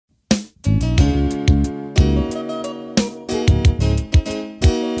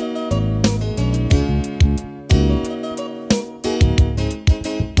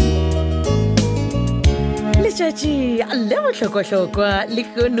letšatši le bohlokwa-hlokwa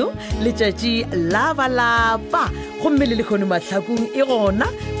lekgono letšatši la balapa gomme le lekgono Mahlakung e gona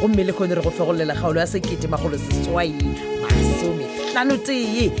gomme lekgono re go fegolela kgaolo ya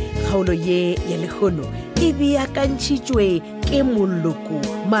 1950 kgaolo ye ya lekgono e beakantšhitšwe ke Mahlakung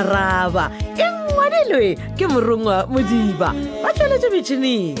Maraba e ngwadilwe ke Morongwa Modiba ba tšweletše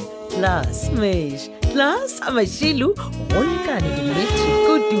metšhineng Class Mesh, Class Amashilu, Olkane Dimitri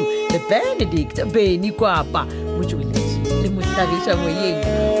Kudu, le Benedict Beni Kwapa, Mujuliji, le Mustarisha Moyeng,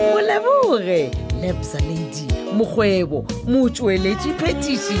 Olabore, Lebza Lady, Mukwebo, Muchueleji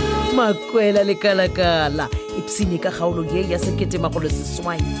Petishi, Makwela le Kalakala, Ipsinika Haulo Ye Yasekete Makolo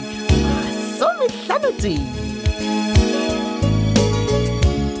Swine, Somi Sanuti.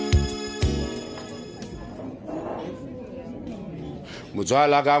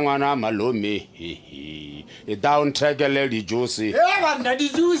 Motswala ka ngwana malome e down trekele di juice bana di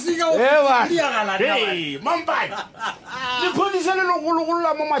juice ka di agala hey mampai le polisa le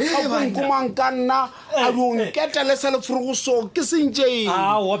logologolla mo matlhakong kumankanna a go nketele se le furuguso ke sentje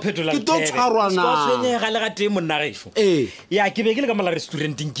wa phetola ke to tshwarwana ba tshwenyega le ga te monna gaifo ya ke be ke le ka mala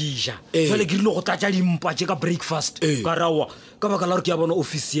restauranteng kisha fele ke dilo go tlatsa dimpa tse ka breakfast ka rawa ka baka la re ke ya bona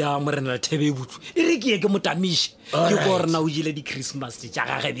office ya morena Thebe buthu e re ke ye ke motamishi ke go rena o jile di Christmas tša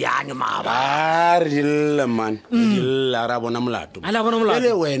ga ge bjang maba re dilla man dilla ra bona molato ala bona molato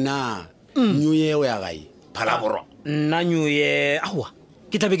le wena new year ya gai phalaboro nna new year awa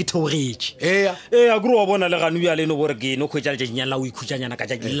ke tlabe ke theogetše a kore wa bona le gano bjale no bore ke no khwetša letšatšinyana la o ikhutšanyana ka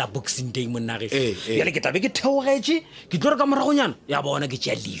tšatši la boxing day monnagešo bjale ke tlabe ke theogetše ke tlo re ka moragonyana ya bona ke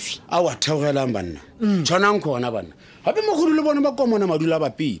tšea leafi a wa theogelang banna tshwanang khona banna gape mogolo le bona ba komona madula ba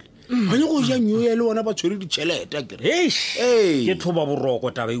pele bane go ja new year le bona ba tshwere ditšhelete akere ke thoba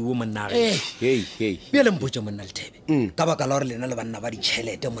boroko taba iwe monnage bjale mpotse monna Lethebe ka baka la gore lena le banna ba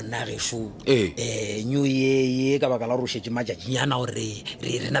ditšhelete monnagešo new year ka baka la gore o šetse matšatšinyana gore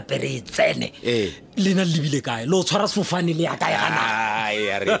re nape re tsene lena le lebile kae le o tshwara sefofane le ya kae gana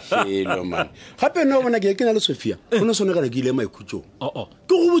re felo man gape no bona ke na le Sophia go ne sone gana ke ile maikhutsong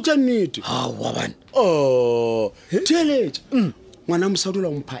ke go botsa nnete wa bana theletša ngwana mosadula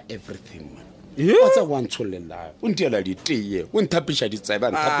o mpha everything man wa tsa wa ntsholela o ntiela diteye o nthapiša ditsebe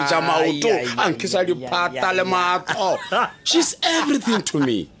a nthapiša maoto a nkisa diphata le matlo she's everything to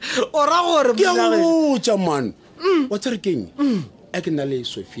me o ra gore ke go botsa man wa tsere keng a ke na le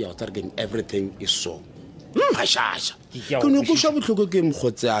Sophia wa tsere keng everything is so phashasha ke no go sha botlhoko ke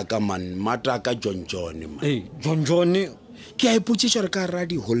mgotse aka man mata ka John man John ke a ipotšiša re ka ra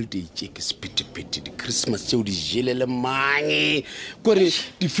di-holiday tše ke sepetepete di-Christmas tšeo di jele le mange kore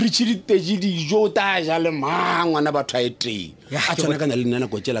di-fridge di teje dijo ta ja le mang ngwana batho a eteng a tshwana ka na le nna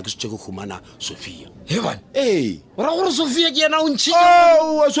nako tšela ke setše ke humana Sophia o ra gore Sophia ke yena o ntšhi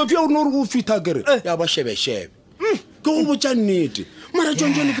Sophia o ne gore go fitha kere ya ba shebeshebe ke go botša nnete mara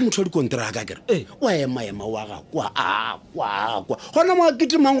John ke motho wa dikontraka kere wa ema wa ga kwa gona mo a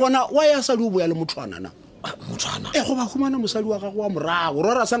ketemang gona wa ya sa di o boya le mothwanana motswana go ba khumana mosadi wa gago wa morago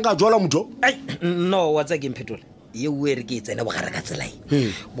ro ra sang ka jola motho no wa tsa ke mphetola ye o re ke tsena bogare ka tselai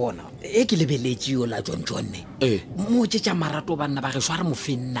bona e ke lebeletše yo la John ne mo tša marato banna ba ge swara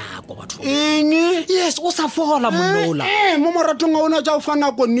mofenna go batho yes o sa fola monola mo moratong a ona tša o fana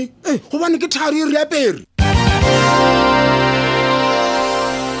konni go bane ke thari re apere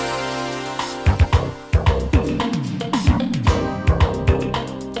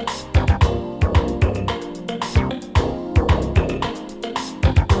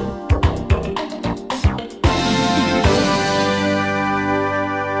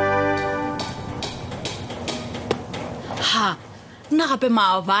nna gape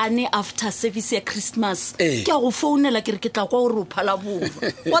maabane after service ya Christmas ke a go founela ke re ke tla kwa gore o phala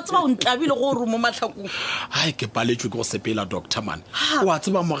bofa wa tseba o ntlabile go gore mo Mahlakong ai ke paletswe ke go sepela doctor man wa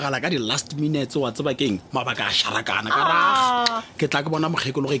tseba mogala ka di last minutes wa tseba keng mabaka a sharakana ka ra ke tla ke bona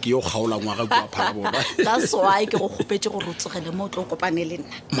mogekolo ge ke yo kgaola ngwaga kwa phala bona that's why ke go khopetse go rotsogele mo tlo kopane le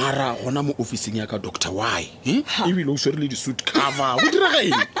nna mara gona mo officing ya ka doctor why e bile o swere le di suit cover o dira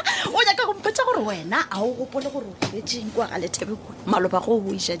ge o ja ka go mpetsa gore wena a o gopole gore o fetseng kwa ga Lethebe maloba go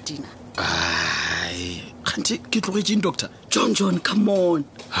o isha dina ai khanti ke tlogetšeng doctor John come on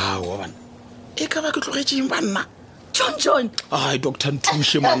wa bana e ka ba ke tlogetšeng banna John ai doctor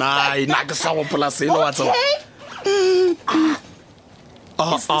nthushe mana ai na ke sa go polaselo wa tsaba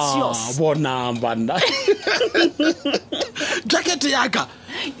bona banna jacket yaka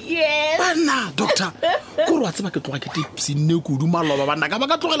yes banna doctor ko re wa tseba ke tloga ke tipsine kudu maloba banna ka ba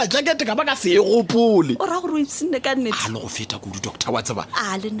ka tlogela jacket ka ba ka se o ra gore o ipsine ka nnete a le go feta kudu doctor wa tseba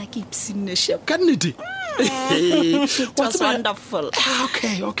a le nna ke ipsine shep ka nnete It was wonderful.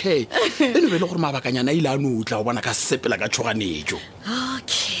 Okay anyway le gore mabakanyana ile a no utla go bona ka sepela ka tšhoganetšo.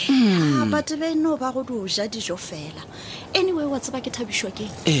 Okay. But no ba go doja dijo fela. Anyway wa tseba ke thabishwa ke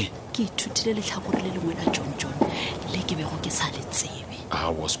ke ithutile le tlhakore le lengwe la John le ke bego ke sa le tsebe.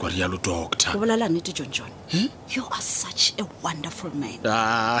 Was kwa rialo doctor. Go bolela nnete John. You are such a wonderful man.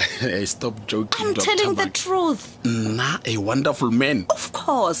 Stop joking. I'm Dr. telling the truth. A wonderful man. Of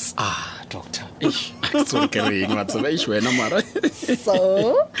course. Doctor. So kereng wa tseba ishwena mara.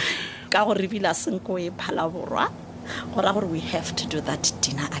 So ka go ribila senko e phala borwa gora gore we have to do that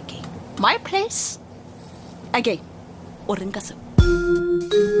dinner again. My place again. O reng ka se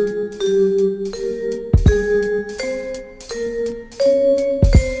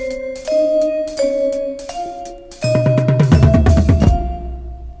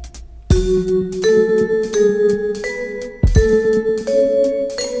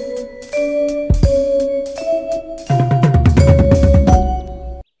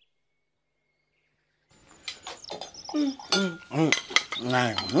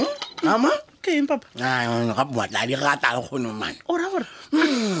Mama? ke papa? Ga bua tla di rata le khono man. Ora gore.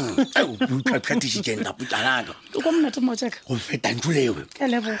 O ka tishitse nda putanaka. O go mna tmo tsaka. Go feta nthulewe. Ke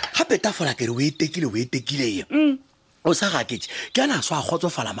lebo. Gape tafola ke re o etekile ye. O sa gaketse ke ana swa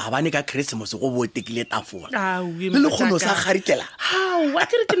gotsofala maabane ka Christmas go bo etekile tafola. Le khono sa garitela. Wa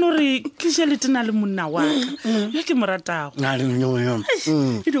ke re ke no re ke sheletena le monna wa ka ya ke moratago Na le nyo.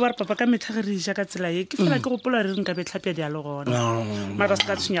 ke di war papa ka metlhagere ja ka tsela e ke fela ke gopola re nka betlhapya di a le gona mara se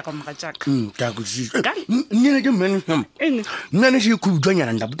ka tshunya ka moga tsaka Ka go tshi. Nne ke men. Nne se ku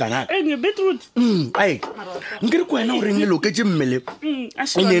utlwanyana nda butana. beetroot Ai. Nkere ko ena o reng le loketse mmele.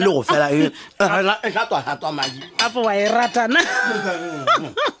 E ne le go fela e. Ga twa madi. apo wa e ratana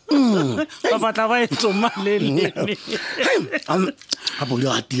papa tla ba e tsoma le A bo le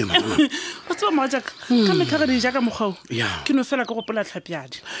atile mama. wa tswa mo tsaka ka metlhagere ja ka mogau Yeah. ke no fela ke gopola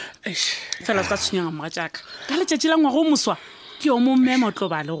tlhapjadi fela se ka tshunya mo tsaka ka le tšetšela ngwago moswa ke o mo mmema o tlo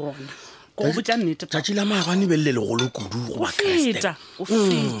ba le gona go botsa nnete Tšatši la maabane be le go kudu go ba Kriste. o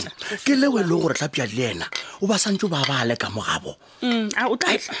feta Ke lewe le gore tlapya le ena o ba santse ba le ka mogabo. a o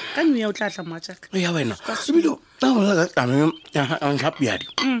tla tla ka nngwe ya o tla tla mo tsaka Ya wena. Sebilo ta go la ka an tlapya di.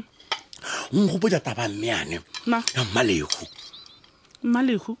 Go ja taba mmeane. Ma. Ya Mahlakung.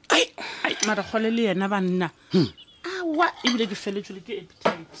 Mahlakung Ai. ai mara gole le yena banna wa ebile ke feletswe le ke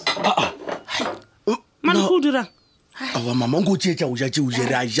appetite Mahlakung dira Awa mama ngo tšetša o ja tšeo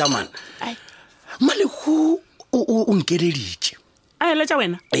jere a ja man. ai Mahlakung o nkeleditše. a ela tša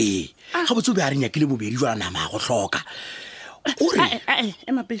wena Ga botse be a re nyakile bobedi jwa nama go hloka. O re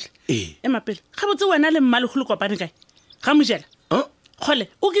ema pele ga botse wena le Mahlakung le kopane kae ga mojela gole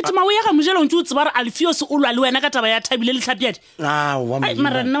o ke tsema o ya ga mojela o ntse o tseba re Alfios o lwa le wena ka taba ya Thabile le Tlhapjadi wa ai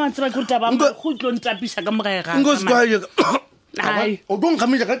mara nna wa tseba ke taba go tlo ntapisa ka mogae ga Ngo se kwa ai o don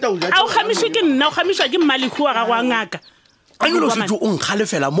khamisa ka tau ja. a o khamiswe ke nna o khamiswa ke Mahlakung wa ga go ngaka A yo lo se o nkgale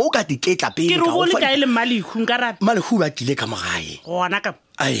fela mo ka tiketla pele ke re go le kae le Mahlakung ka rap Mahlakung ba tlile ka mogae. gona ka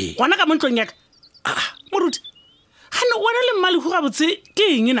Ai. gona ka mo ntlong yaka moruti hana wona le Mahlakung ga botse ke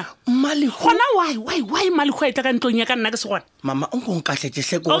eng na Mahlakung gona why Mahlakung a itla ka ntlong yaka nna ke se gona mama o go nkatletse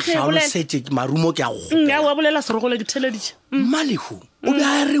hle go Okay, hlalosetše marumo ke a go ya gopela. wa bolela serogole ke theleditše Mahlakung o be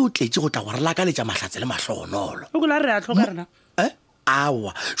a re o tletse go tla go re lakaletša mahlatse le mahlonolo. o gola re a tlhoka rena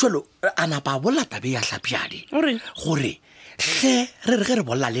Awa jalo a napa bolla tabe ya Tlhapjadi o reng gore hle re re ge re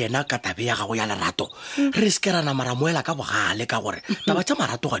bolla le yena ka tabe ya gago ya lerato re se ke ra namara moela ka bogale ka gore taba tša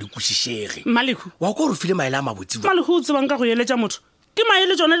marato ga di kwešišege Mahlakung wa ko re file maele a mabotse jwa. Mahlakung o tsebang ka go eletša motho ke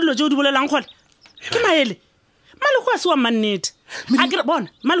maele tsona dilo tšeo di bolelang gole ke maele Mahlakung a se wa mannete a kere bona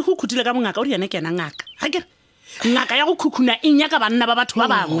Mahlakung o khutile ka bongaka o re yena ke yena ngaka ga kere ngaka ya go khukhuna e nyaka banna ba batho ba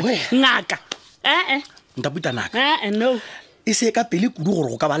bangwe ngaka ntaputanaka no e se ka pele kudu gore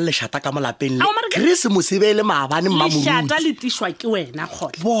go ka ba le lešata ka molapeng Ao, mara le ke- Christmas e be le maabane lešata mmamoruti le tišwa ke wena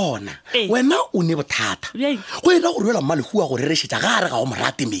gole bona Ee. wena o ne bothata Bjang. go ena gore yola Mahlakung a go rerešetša ga re ga go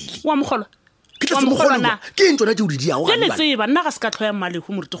morate mele wa mogolwa ke tla Wa se mogolwa mogolo na? ke eng tsona tšeo di diago ke le tseba nna ga se ka tlho ya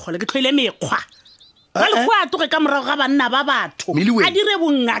Mahlakung moruti gole ke tlhoile mekgwa Mahlakung a toge ka morago ga banna ba batho Mele wena. a dire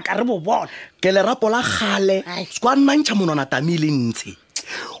bongaka re bo bona ke lerapo la gale se kwa nnantšha monwana tame le ntshe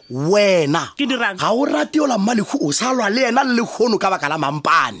wena Ke dirang? ga o rate yola Mahlakung o sa lwa le yena le lekgono ka baka la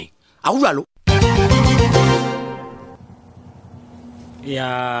mampane a go jalo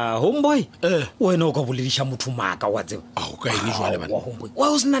ya homeboy wena o ka bolediša motho maaka wa tseba Ao ka ene jwale bana. Wa homeboy wa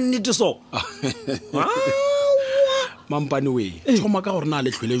o sena nnete so Mampane we thoma ka gore na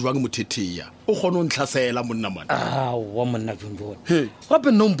le tlhwele jwang mothetheya o kgone o ntlhasela monna mane wa monna jonjone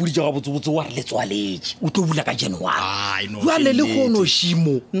gape nna ompoditse ga botsebotse wa re le tswaletse o tlo bula ka january jale le kgono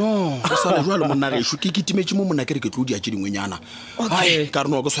shimo no o sale jwale monna gešo ke kitimetse mo monna ke re ke tlo dia tse dingwenyana ka re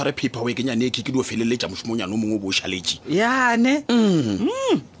no ke sware paper we kenyane e ke dio feleletša mošomonyana o mongwe o bo o šaletše yane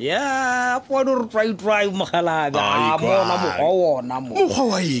ya pone re try mogalabe mona mokgwa wona mo mokgwa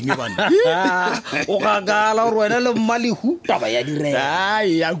wa eng bana o gakala gore wena le mmalehu taba ya direla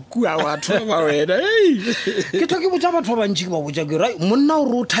ya kua batho ba wena ke tlo ke botsa batho ba bantši ke ba botsa ke ra monna o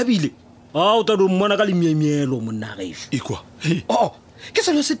re o thabile o tla do mmona ka lemiemielo monna gešo ekwa ke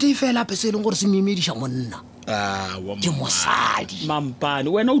selo se tee fela ape se e leng gore se miemediša monna ke mosadi mampane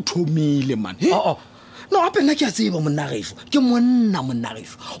wena o thomile man no gape nna ke a tseba monna gešo ke monna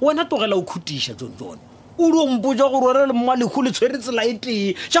gešo wena togela o khutiša tsontsone o di ompotsa gore wena le mmalego le tshwere tsela e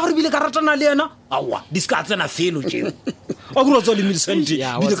tee ja gore bile ka ratana le ena aowa di se ka tsena felo tšeo a kore tsa le millicente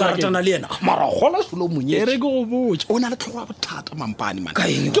bile ka ratana le ena mara gola selo monyere ke go botsa o na le tlhogo ya bothata mampane man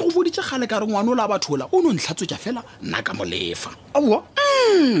ke go boditse gale ka re ngwane o la bathola o no ntlhatswetša fela nna ka molefa aowa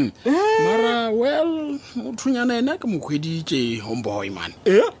mara well mothonyana ena ke mokgweditše homeboy man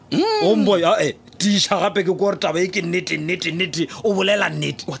homeboy tiša gape ke kore taba e ke nnete o bolela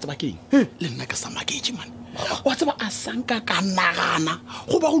nnete wa tseba keng le nna ke sa maketse man wa tseba a sanka ka nagana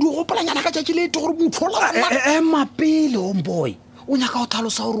goba go di gopolanyana ka tšatši le ete gore motlhola mapele homeboy o nyaka go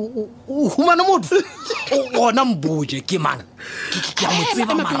tlhalosa gore o humane motho gona mboje ke mang ke a mo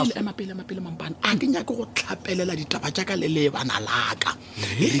tseba mapele mampane a ke nyake go tlhapelela ditaba tša ka le lebana laka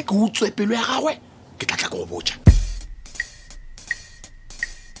e re ke utswe pelo ya gagwe ke tlatla ke go botša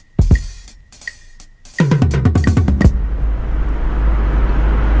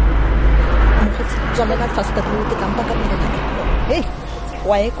tswalela fasta le ke tlampa ka mona hey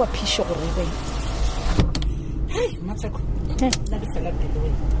wa e kwa phisho gore re hey Mahlakung la ke fela pele we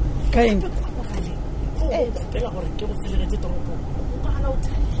kaeng pela gore ke go feleletse toropo o ka hala o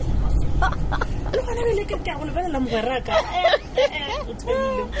thale le gona le ke ka go le bela mogweraka o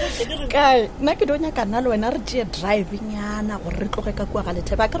themile kae nna ke donya kana le wena re tie driving yana gore re tloge ka kwa ga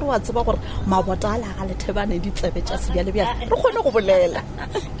letheba ke re wa tseba gore mabota a la ga letheba ne di tsebe tša sebja le bja re kgone go bolela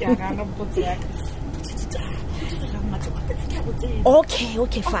ke a gana botse ya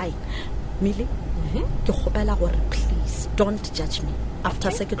okay fine Millie ke kgopela gore please don't judge me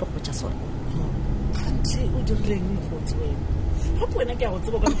after se ke tlo go botša sone kante o direng motse wena hapo wena ke a go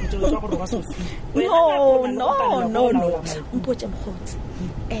tseba ka motse wa gore wa sofi no mpotse mkhotsi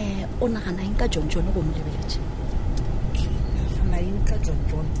o nagana eng ka John go mo lebeletše na eng ka John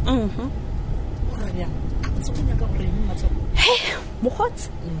o ra ya a tshonya ka gore eng Mahlakung mkhotsi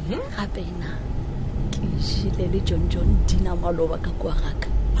gape na jile le John dina maloba ka kwa gaka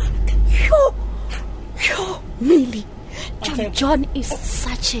yo Millie John is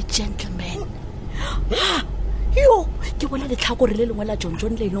such a gentleman yo ke bona le tlhakore le lengwe la John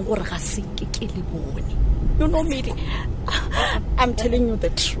le leng gore ga se ke le bone you know Millie I'm telling you the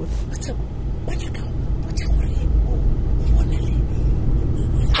truth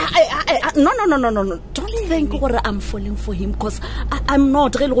no don't think gore I'm falling for him because I'm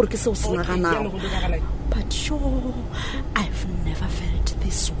not really gore ke se o senagana but sure I've never felt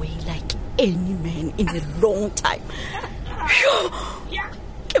this way like any man in a long time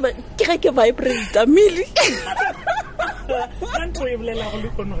ke vibrate Millie can't we bolela go le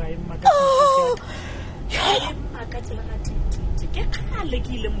kono ga emma ka ke kgale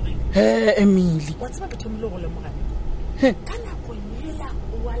ke ile mo Emily wa tseba ke thomile go le mogane kana go nyela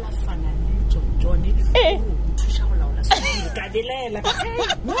o wala fana le John o thuša go laola se ka belela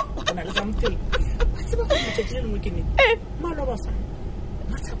no ona le something wa tseba go motho le mo ke ne maloba fa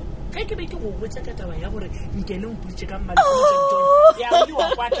Mahlakung ka ke be ke go botsa ka taba ya gore nkele o mputse ka mmala ya o wa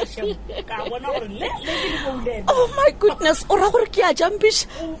kwata shem ka bona gore le go le oh my goodness o ra gore ke a jambish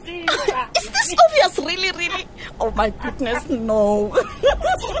is this obvious really oh my goodness no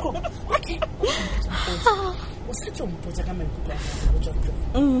okay o sa tlo mpotsa ka maikutlo a John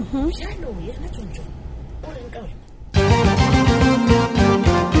jalo yena John o reng ka wena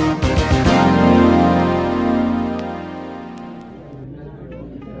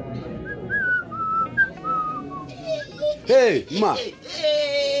Hey, ma.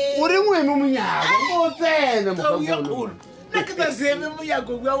 O re mo eme monyako, mo tsene mogolo. Na ke tla seme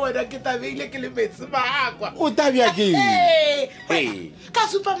monyako wa wena ke tabile ke le metsi makwa. O tabia ke. Hey. Ka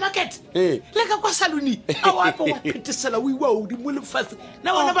supermarket. Le ka kwa saloni. A wa go phethesela o iwa o di mo lefase.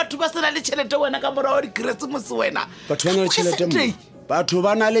 Na bona batho ba sena le tšhelete wena ka mora wa di Christmas wena. Batho ba na le tšhelete mo. Batho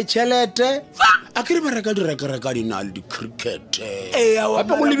ba na le tšhelete. a ke re ba reka direka di na le di-cricket awa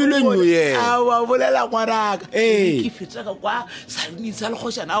gape go lebilwe nyo yena awa bolela ngwanaka Ee. ke fetaka kwa saloneng sa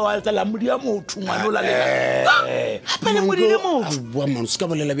lekgošana a wa tsela modi ya motho ngwane o lalela gape le modile motho boa mano se ka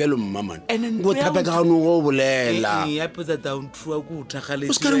bolela bjalo mmamane And then go thape ka gano go bolela apetsa downtrua ko uthagale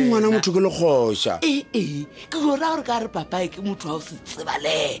o se ka re ngwana motho ke lekgoša ee ke gora gore ka re papae ke motho wa o se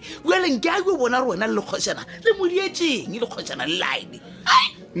tsebale bueleng ke a ko bona re wena le lekgošana le modietseng lekgošana le line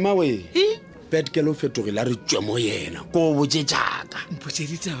mmawe petke lo fetogile a re tswe mo yena ko botse jaaka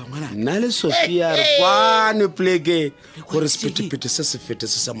mpotseditaba ngwana nna le sophia re kwane pleke gore sepetepete se se fete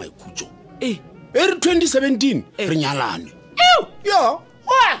se sa maikutso e re 2017 re nyalane yo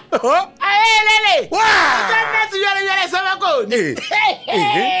aelele jale sa bakone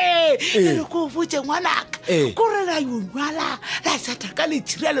ere ko botse ngwanaka kore la yo nwala la satha ka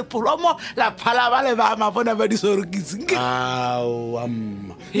letšhira lepolomo la phala ba le ba mabona ba disorokiseng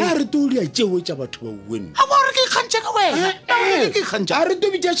aoamma na re todia tseo tša batho ba uene a gore ke ikgantšhe ka wena ke ikgantšha a re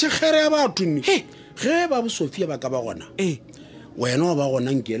tobitša tšhegere ya batho nne ge ba bo sophia ba ka ba gona wena wa ba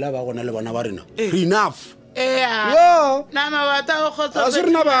gona nkela ba gona le bona ba rena enough yo nama bata o kgotsa a se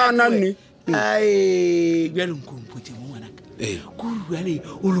rena bana nne ai bjale nkompotse mo ngwanaka kore bjale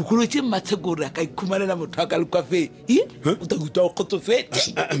o lokolotse matshekore a ka ikhumanela motho a ka lekwafe o ta utlwa o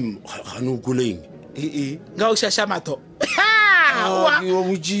kgotsofetse gane o koleng ee nka o šaša matho o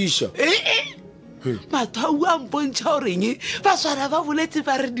botšiša matho a ua mpontšha goreng ba swara ba boletse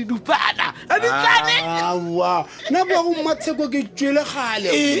ba re didupana a ditlane awa nako ya go matsheko ke tswele gale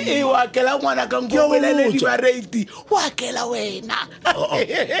ee wa kela ngwana ka nkobolele dibareiti wa kela wena e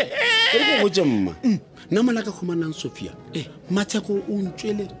re go botse mma nna mola ka kgomanang sophia matsheko o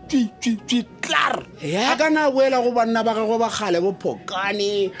ntswele tswitswitswi tlar a ka na boela go banna ba gagwe ba gale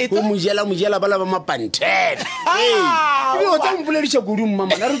bophokane go mojela ba la ba mapantene ebe o tsa mpolediša kudu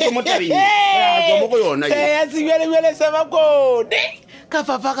mmamana re tlo mo tabeng tswa mo go yona ya sebjalebjale sa bakone ka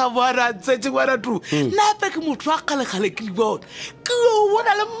papa ka bona tsetse ngwana tu nape ke motho a kgalekgale ke di bona ke o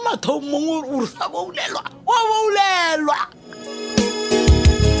bona le matho mongwe o re sa boulelwa wa boulelwa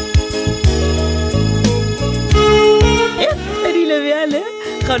edile bjale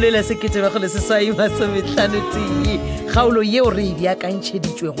kgaolo e la seketebagole seswai masometlhanotee kgaolo yeo re e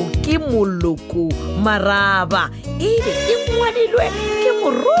bjakantšheditšwego ke moloko maraba ebe e ngwadilwe ke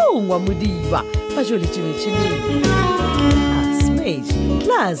morongwa modiba ba jweletše metšhineng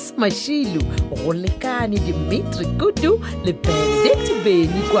plus mašilu go lekane dimitri kudu le benedict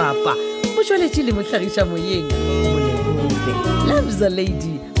beny kwapa mošweletše le mohlagiša moyeng molebube labza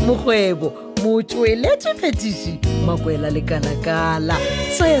lady mokgwebo motsweletše phetiši makwela lekalakala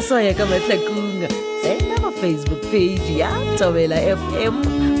swaya ka Mahlakung tsena go Facebook page ya Thobela FM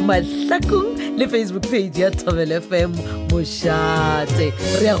Mahlakung le Facebook page ya Thobela FM Mošate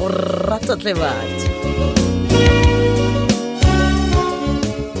re ya go rata tle batho